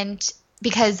 And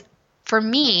because for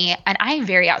me, and I'm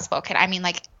very outspoken, I mean,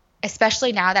 like,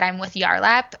 especially now that I'm with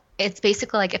Yarlap, it's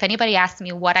basically like if anybody asks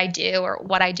me what I do or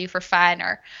what I do for fun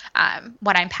or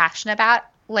what I'm passionate about,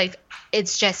 like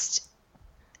it's just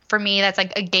for me, that's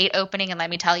like a gate opening and let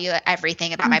me tell you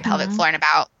everything about my pelvic floor and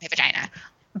about my vagina.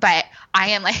 But I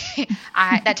am like,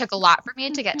 that took a lot for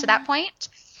me to get to that point.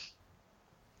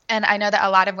 And I know that a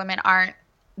lot of women aren't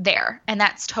there, and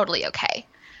that's totally okay.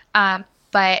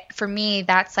 But for me,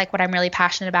 that's like what I'm really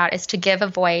passionate about, is to give a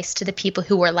voice to the people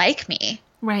who were like me.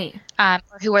 Right. Or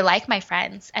who were like my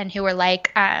friends and who were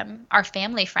like our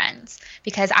family friends,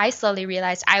 because I slowly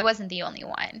realized I wasn't the only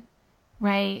one.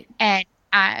 Right. And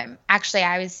actually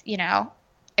I was,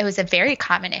 it was a very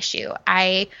common issue.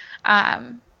 I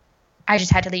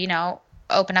just had to,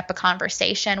 open up a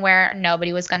conversation where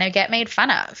nobody was going to get made fun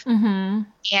of. Mm-hmm.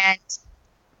 And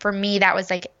for me, that was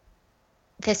like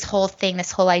this whole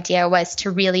idea was to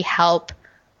really help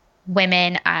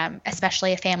women,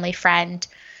 especially a family friend,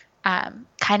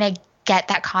 kind of get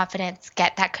that confidence,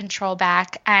 get that control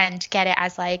back, and get it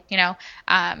as like,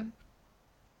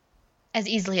 as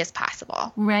easily as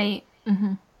possible. Right.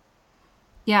 Mm-hmm.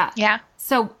 Yeah. Yeah.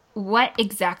 So what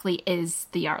exactly is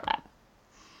the Yarlap?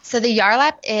 So the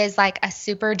Yarlap is like a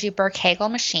super duper Kegel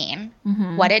machine.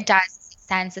 Mm-hmm. What it does is it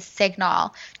sends a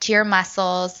signal to your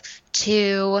muscles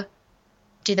to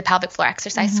do the pelvic floor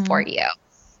exercise for you.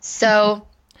 So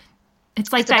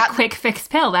it's like that quick fix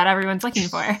pill that everyone's looking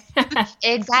for.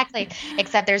 Exactly.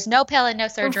 Except there's no pill and no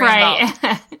surgery involved.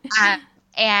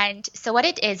 And so what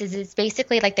it is it's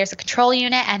basically like there's a control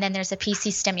unit and then there's a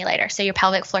PC stimulator, so your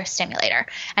pelvic floor stimulator.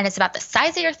 And it's about the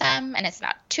size of your thumb, and it's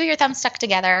about 2 of your thumbs stuck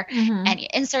together, and you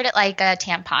insert it like a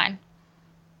tampon.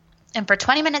 And for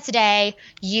 20 minutes a day,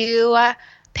 you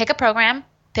pick a program,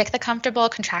 pick the comfortable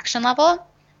contraction level,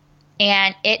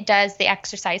 and it does the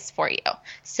exercise for you.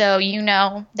 So you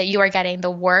know that you are getting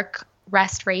the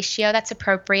work-rest ratio that's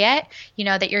appropriate. You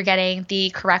know that you're getting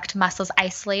the correct muscles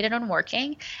isolated and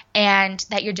working, and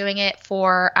that you're doing it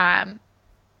for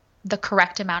the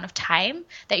correct amount of time,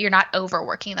 that you're not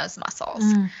overworking those muscles.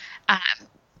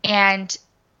 And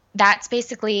that's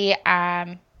basically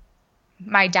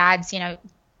my dad's,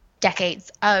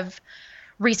 decades of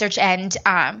research and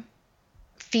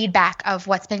feedback of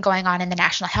what's been going on in the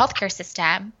national healthcare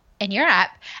system in Europe,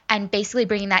 and basically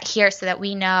bringing that here so that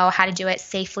we know how to do it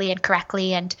safely and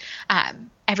correctly. And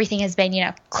everything has been,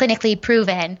 clinically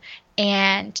proven,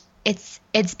 and it's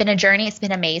been a journey. It's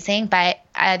been amazing. But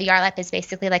the Yarlap is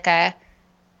basically like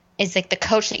the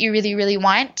coach that you really, really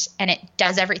want, and it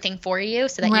does everything for you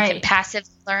so that you can passively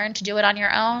learn to do it on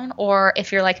your own. Or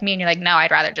if you're like me and you're like, no,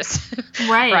 I'd rather just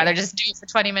rather just do it for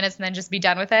 20 minutes and then just be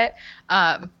done with it.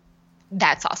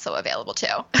 That's also available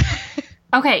too.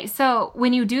 Okay, so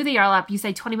when you do the Yarlap, you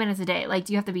say 20 minutes a day. Like,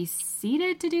 do you have to be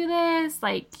seated to do this?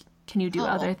 Like, can you do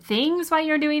other things while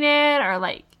you're doing it, or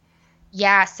like?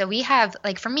 Yeah, so we have,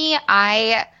 like, for me,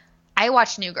 I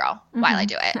watch New Girl while I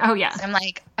do it. Oh yeah. So I'm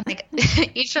like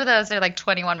each of those are like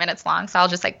 21 minutes long, so I'll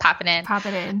just like pop it in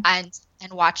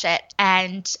and watch it.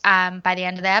 And by the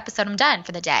end of the episode, I'm done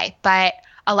for the day. But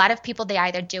a lot of people, they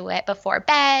either do it before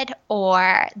bed,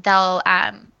 or they'll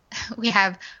we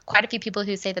have quite a few people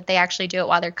who say that they actually do it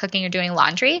while they're cooking or doing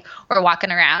laundry or walking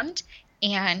around.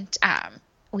 And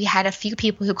we had a few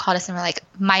people who called us and were like,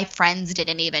 my friends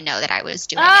didn't even know that I was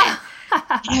doing it.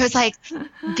 And it was like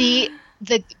the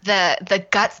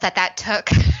guts that took.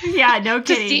 Yeah, no to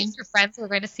kidding. see if your friends were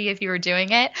going to see if you were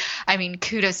doing it. I mean,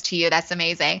 kudos to you. That's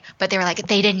amazing. But they were like,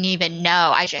 they didn't even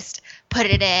know. I just put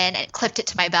it in and clipped it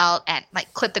to my belt, and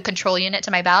like clipped the control unit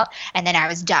to my belt, and then I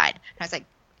was done. And I was like,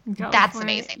 that's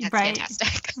amazing. That's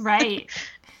fantastic. Right.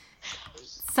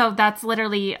 So that's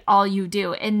literally all you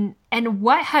do. And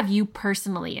what have you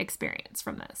personally experienced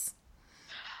from this?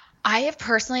 I have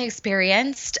personally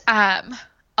experienced a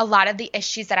lot of the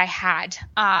issues that I had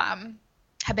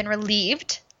have been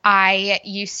relieved. I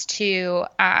used to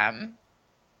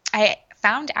I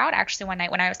found out actually one night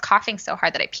when I was coughing so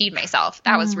hard that I peed myself.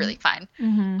 That was really fun.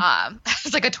 I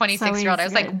was like a 26-year-old. I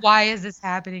was like, why is this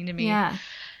happening to me? Yeah.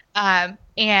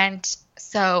 And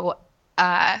so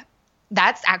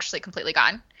that's actually completely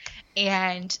gone.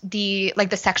 And the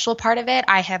sexual part of it,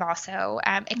 I have also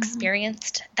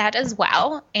experienced that as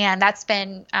well. And that's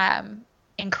been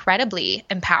incredibly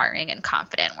empowering and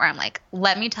confident, where I'm like,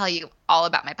 let me tell you all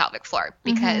about my pelvic floor,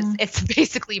 because it's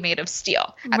basically made of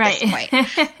steel at this point.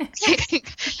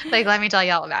 Like, let me tell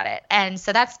you all about it. And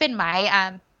so that's been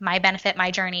my benefit,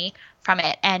 my journey from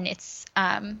it. And it's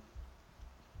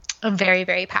I'm very,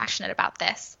 very passionate about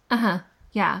this.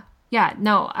 Yeah. Yeah,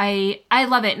 no, I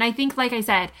love it. And I think, like I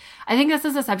said, I think this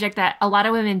is a subject that a lot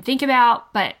of women think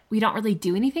about, but we don't really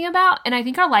do anything about. And I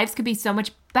think our lives could be so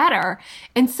much better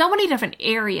in so many different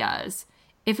areas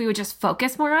if we would just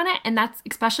focus more on it. And that's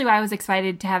especially why I was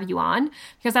excited to have you on,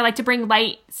 because I like to bring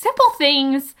light, simple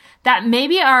things that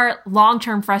maybe are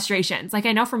long-term frustrations. Like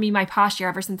I know for me, my posture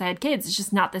ever since I had kids is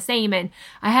just not the same. And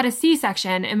I had a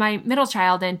C-section in my middle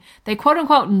child, and they quote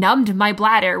unquote numbed my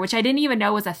bladder, which I didn't even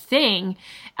know was a thing,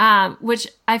 which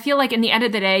I feel like in the end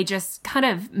of the day just kind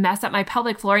of messed up my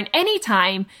pelvic floor. And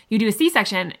anytime you do a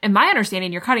C-section, in my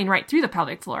understanding, you're cutting right through the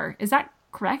pelvic floor. Is that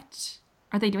correct?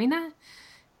 Are they doing that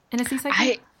in a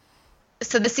C-section?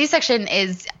 So the C-section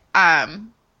is, I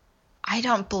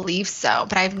don't believe so,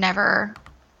 but I've never.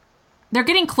 They're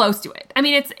getting close to it. I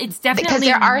mean, it's definitely. Because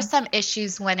there are some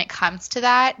issues when it comes to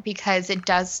that, because it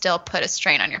does still put a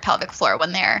strain on your pelvic floor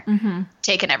when they're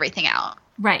taking everything out.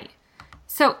 Right.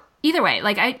 So either way,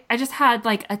 like I just had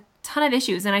like a ton of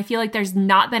issues, and I feel like there's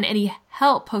not been any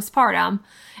help postpartum.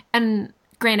 And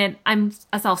granted, I'm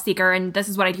a self-seeker and this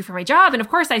is what I do for my job. And of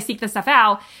course I seek this stuff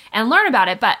out and learn about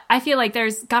it. But I feel like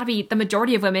there's got to be the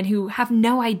majority of women who have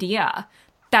no idea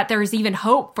that there's even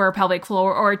hope for a pelvic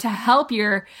floor, or to help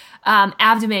your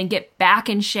abdomen get back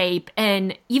in shape,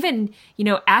 and even,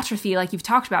 atrophy, like you've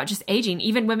talked about, just aging.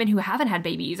 Even women who haven't had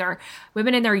babies or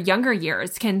women in their younger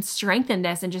years can strengthen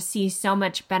this and just see so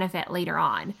much benefit later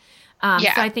on. So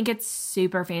I think it's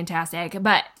super fantastic.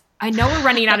 But I know we're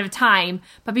running out of time,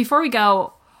 but before we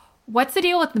go, what's the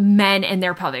deal with men and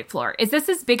their pelvic floor? Is this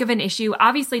as big of an issue?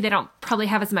 Obviously, they don't probably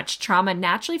have as much trauma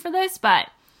naturally for this, but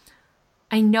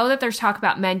I know that there's talk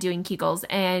about men doing Kegels,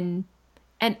 and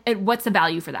what's the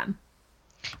value for them?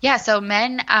 Yeah, so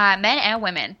men and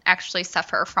women actually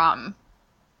suffer from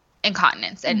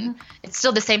incontinence, and it's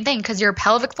still the same thing because your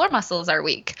pelvic floor muscles are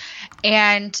weak,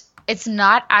 and it's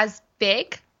not as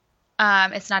big.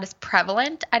 It's not as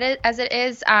prevalent as it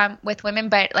is with women,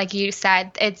 but like you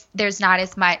said, there's not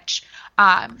as much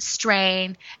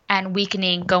strain and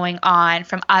weakening going on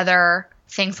from other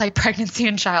things like pregnancy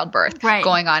and childbirth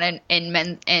going on in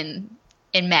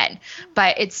men.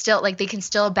 But it's still like they can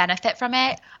still benefit from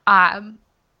it.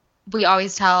 We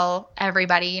always tell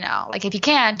everybody, like if you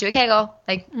can, do a Kegel.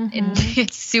 Like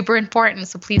it's super important,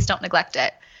 so please don't neglect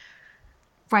it.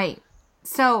 Right.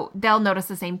 So they'll notice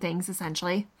the same things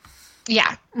essentially.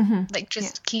 Yeah. Like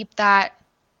just keep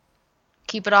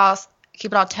it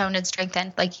all toned and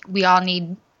strengthened. Like we all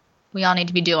need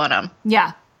to be doing them.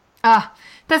 Yeah.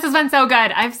 This has been so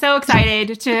good. I'm so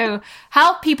excited to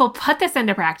help people put this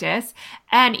into practice.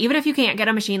 And even if you can't get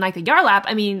a machine like the Yarlap,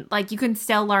 I mean, like you can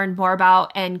still learn more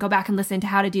about and go back and listen to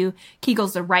how to do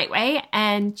Kegels the right way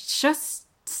and just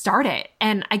start it.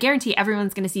 And I guarantee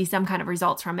everyone's going to see some kind of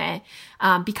results from it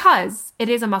because it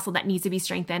is a muscle that needs to be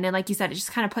strengthened. And like you said, it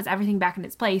just kind of puts everything back in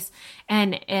its place,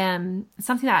 and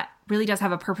something that really does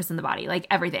have a purpose in the body, like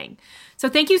everything. So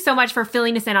thank you so much for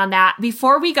filling us in on that.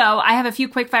 Before we go, I have a few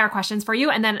quick fire questions for you.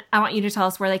 And then I want you to tell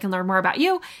us where they can learn more about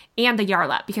you and the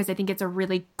Yarlap, because I think it's a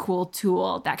really cool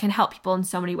tool that can help people in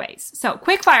so many ways. So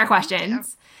quick fire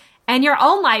questions. In your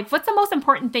own life, what's the most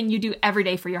important thing you do every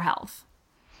day for your health?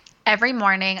 Every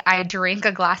morning I drink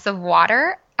a glass of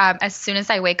water as soon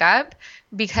as I wake up,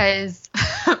 because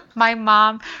my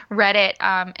mom read it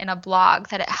in a blog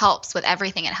that it helps with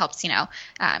everything. It helps,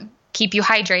 keep you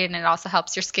hydrated, and it also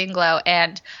helps your skin glow.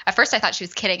 And at first I thought she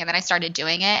was kidding, and then I started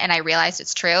doing it and I realized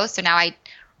it's true. So now I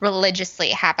religiously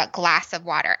have a glass of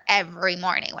water every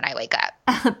morning when I wake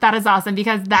up. That is awesome,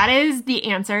 because that is the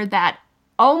answer that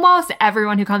almost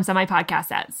everyone who comes on my podcast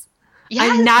says. Yes.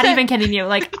 I'm not even kidding you.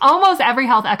 Like almost every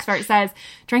health expert says,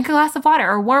 drink a glass of water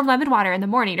or warm lemon water in the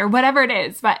morning or whatever it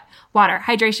is. But water,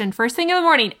 hydration, first thing in the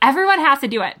morning, everyone has to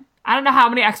do it. I don't know how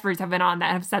many experts have been on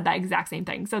that have said that exact same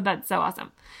thing. So that's so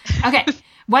awesome. Okay.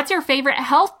 What's your favorite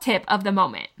health tip of the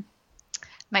moment?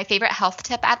 My favorite health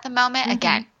tip at the moment,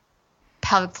 again,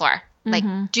 pelvic floor. Like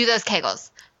do those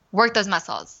Kegels, work those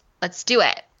muscles. Let's do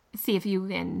it. See if you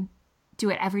can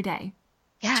do it every day.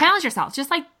 Yeah. Challenge yourself. Just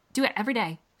like do it every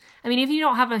day. I mean, if you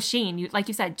don't have a machine, like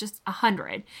you said, just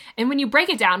 100. And when you break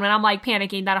it down, when I'm like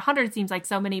panicking, that 100 seems like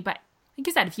so many, but like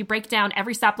you said, if you break down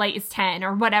every stoplight is 10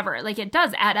 or whatever, like it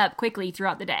does add up quickly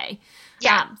throughout the day.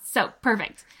 Yeah. So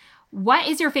perfect. What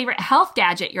is your favorite health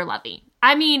gadget you're loving?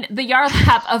 I mean, the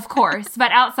Yarlap, of course,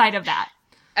 but outside of that.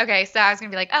 Okay. So I was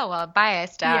going to be like, oh, well,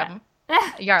 biased Yarlap.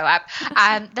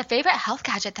 The favorite health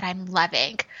gadget that I'm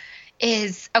loving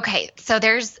is, okay, so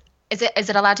is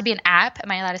it allowed to be an app? Am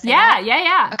I allowed to say that?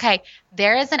 Yeah. Okay.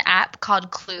 There is an app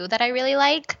called Clue that I really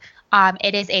like.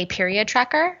 It is a period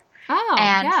tracker. Oh,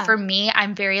 and for me,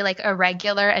 I'm very like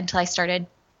irregular until I started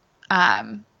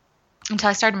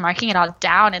marking it all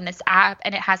down in this app.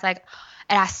 And it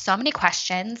has so many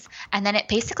questions, and then it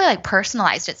basically like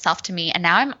personalized itself to me. And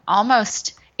now I'm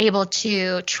almost able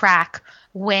to track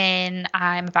when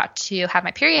I'm about to have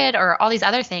my period or all these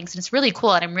other things. And it's really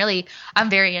cool. And I'm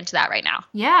very into that right now.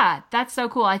 Yeah, that's so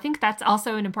cool. I think that's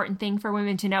also an important thing for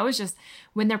women to know is just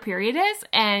when their period is,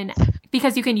 and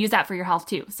because you can use that for your health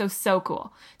too. So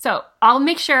cool. So I'll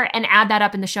make sure and add that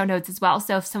up in the show notes as well.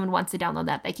 So if someone wants to download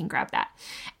that, they can grab that.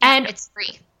 And it's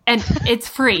free. And it's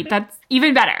free. That's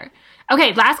even better.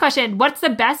 Okay, last question. What's the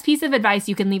best piece of advice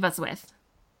you can leave us with?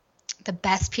 The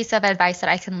best piece of advice that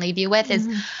I can leave you with is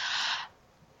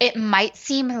it might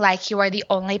seem like you are the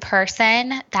only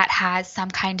person that has some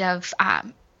kind of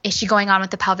issue going on with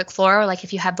the pelvic floor, or like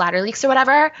if you have bladder leaks or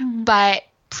whatever, but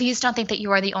please don't think that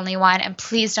you are the only one, and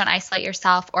please don't isolate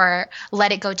yourself or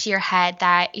let it go to your head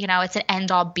that, it's an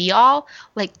end all be all.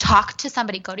 Like, talk to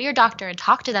somebody, go to your doctor and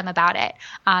talk to them about it,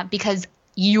 because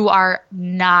you are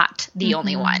not the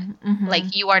only one.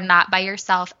 Like, you are not by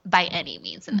yourself by any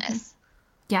means in this.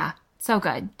 Yeah, so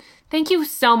good. Thank you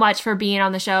so much for being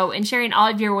on the show and sharing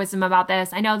all of your wisdom about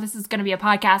this. I know this is going to be a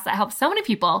podcast that helps so many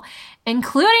people,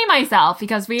 including myself,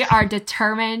 because we are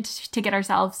determined to get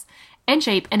ourselves in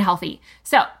shape and healthy.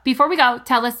 So before we go,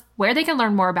 tell us where they can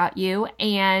learn more about you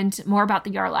and more about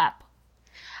the Yarlap.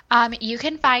 You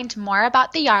can find more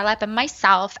about the Yarlap and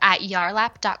myself at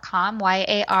yarlap.com,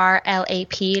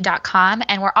 YARLAP.com,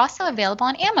 and we're also available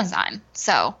on Amazon.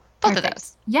 So both of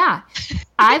those. Yeah.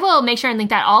 I will make sure and link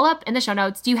that all up in the show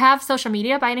notes. Do you have social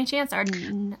media by any chance? Or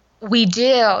We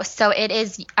do. So it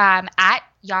is at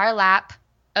Yarlap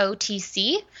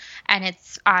OTC, and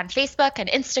it's on Facebook and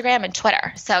Instagram and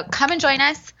Twitter. So come and join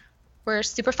us. We're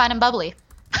super fun and bubbly.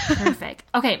 Perfect.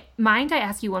 Okay, mind I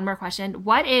ask you one more question?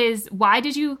 Why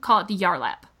did you call it the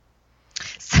Yarlap?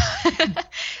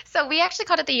 So we actually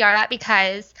called it the Yarlap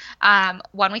because,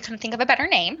 one, we couldn't think of a better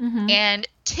name, and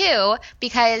two,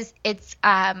 because it's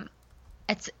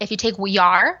if you take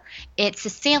yar, it's a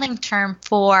sailing term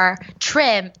for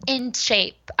trim, in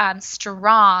shape,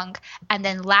 strong, and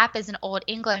then lap is an old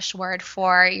English word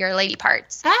for your lady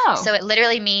parts. Oh. So it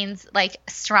literally means like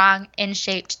strong, in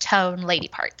shaped, toned lady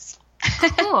parts.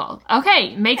 Cool.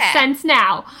 Okay, makes sense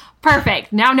now.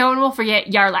 Perfect. Now no one will forget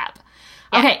Yarlap.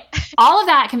 Okay, all of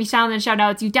that can be found in the show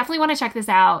notes. You definitely want to check this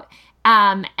out.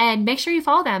 And make sure you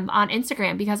follow them on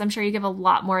Instagram, because I'm sure you give a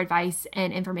lot more advice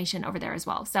and information over there as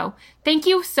well. So thank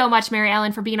you so much, Mary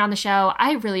Ellen, for being on the show.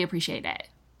 I really appreciate it.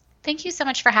 Thank you so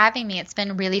much for having me. It's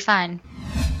been really fun.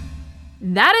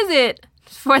 That is it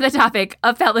for the topic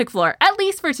of pelvic floor, at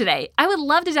least for today. I would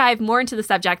love to dive more into the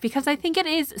subject because I think it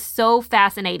is so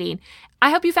fascinating. I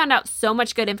hope you found out so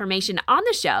much good information on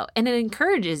the show, and it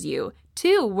encourages you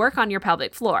to work on your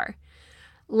pelvic floor.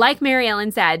 Like Mary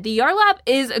Ellen said, the Yarlap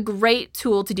is a great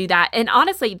tool to do that. And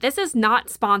honestly, this is not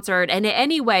sponsored in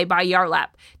any way by Yarlap.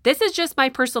 This is just my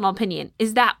personal opinion,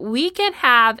 is that we can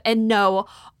have and know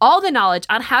all the knowledge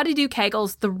on how to do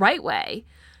Kegels the right way.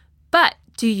 But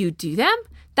do you do them?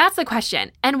 That's the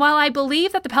question. And while I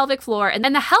believe that the pelvic floor and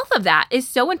then the health of that is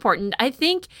so important, I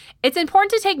think it's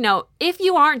important to take note, if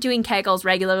you aren't doing Kegels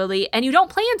regularly and you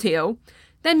don't plan to,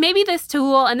 then maybe this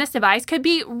tool and this device could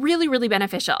be really, really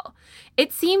beneficial.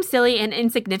 It seems silly and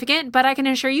insignificant, but I can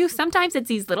assure you sometimes it's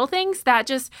these little things that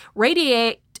just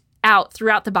radiate out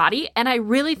throughout the body, and I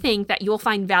really think that you'll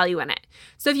find value in it.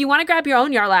 So if you want to grab your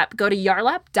own Yarlap, go to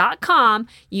yarlap.com,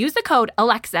 use the code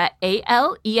Alexa,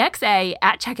 ALEXA,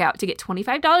 at checkout to get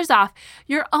 $25 off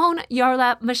your own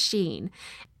Yarlap machine.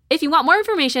 If you want more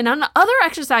information on other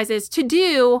exercises to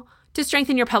do to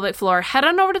strengthen your pelvic floor, head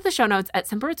on over to the show notes at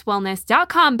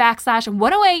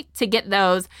simplerootswellness.com/108 to get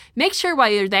those. Make sure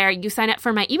while you're there, you sign up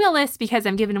for my email list because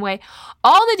I'm giving away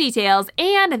all the details.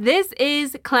 And this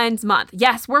is Cleanse Month.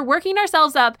 Yes, we're working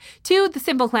ourselves up to the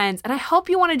Simple Cleanse, and I hope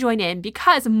you want to join in,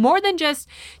 because more than just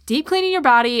deep cleaning your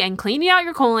body and cleaning out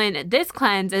your colon, this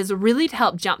cleanse is really to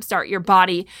help jumpstart your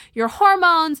body, your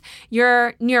hormones,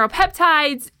 your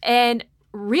neuropeptides, and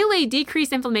really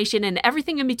decrease inflammation and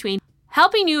everything in between,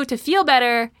 helping you to feel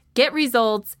better, get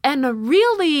results, and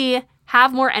really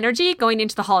have more energy going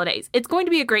into the holidays. It's going to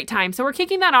be a great time. So we're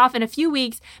kicking that off in a few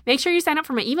weeks. Make sure you sign up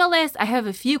for my email list. I have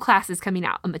a few classes coming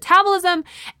out on metabolism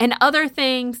and other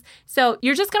things. So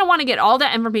you're just going to want to get all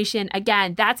that information.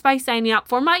 Again, that's by signing up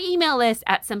for my email list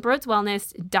at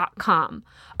simplerootswellness.com.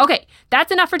 Okay,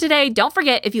 that's enough for today. Don't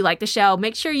forget, if you like the show,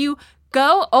 make sure you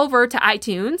go over to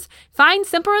iTunes, find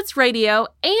Simple Roots Radio,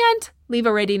 and leave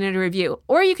a rating and a review.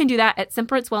 Or you can do that at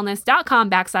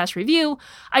simplerootswellness.com/review.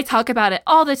 I talk about it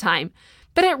all the time,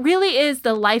 but it really is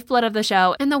the lifeblood of the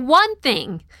show and the one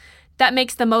thing that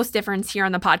makes the most difference here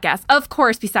on the podcast. Of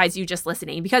course, besides you just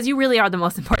listening, because you really are the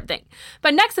most important thing.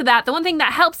 But next to that, the one thing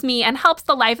that helps me and helps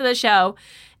the life of the show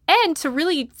And to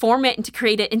really form it and to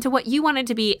create it into what you want it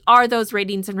to be are those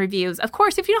ratings and reviews. Of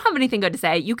course, if you don't have anything good to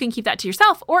say, you can keep that to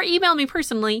yourself or email me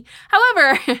personally.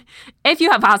 However, if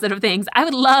you have positive things, I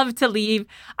would love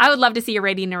to see your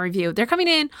rating and review. They're coming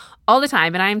in all the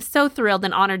time, and I am so thrilled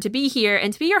and honored to be here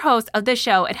and to be your host of this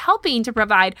show and helping to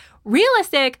provide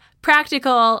realistic,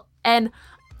 practical, and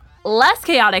less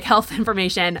chaotic health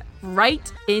information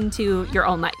right into your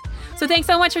own life. So thanks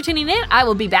so much for tuning in. I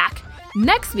will be back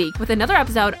next week with another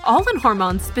episode all on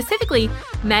hormones, specifically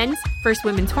men's versus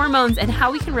women's hormones and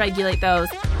how we can regulate those.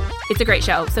 It's a great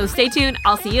show, so stay tuned.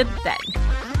 I'll see you then.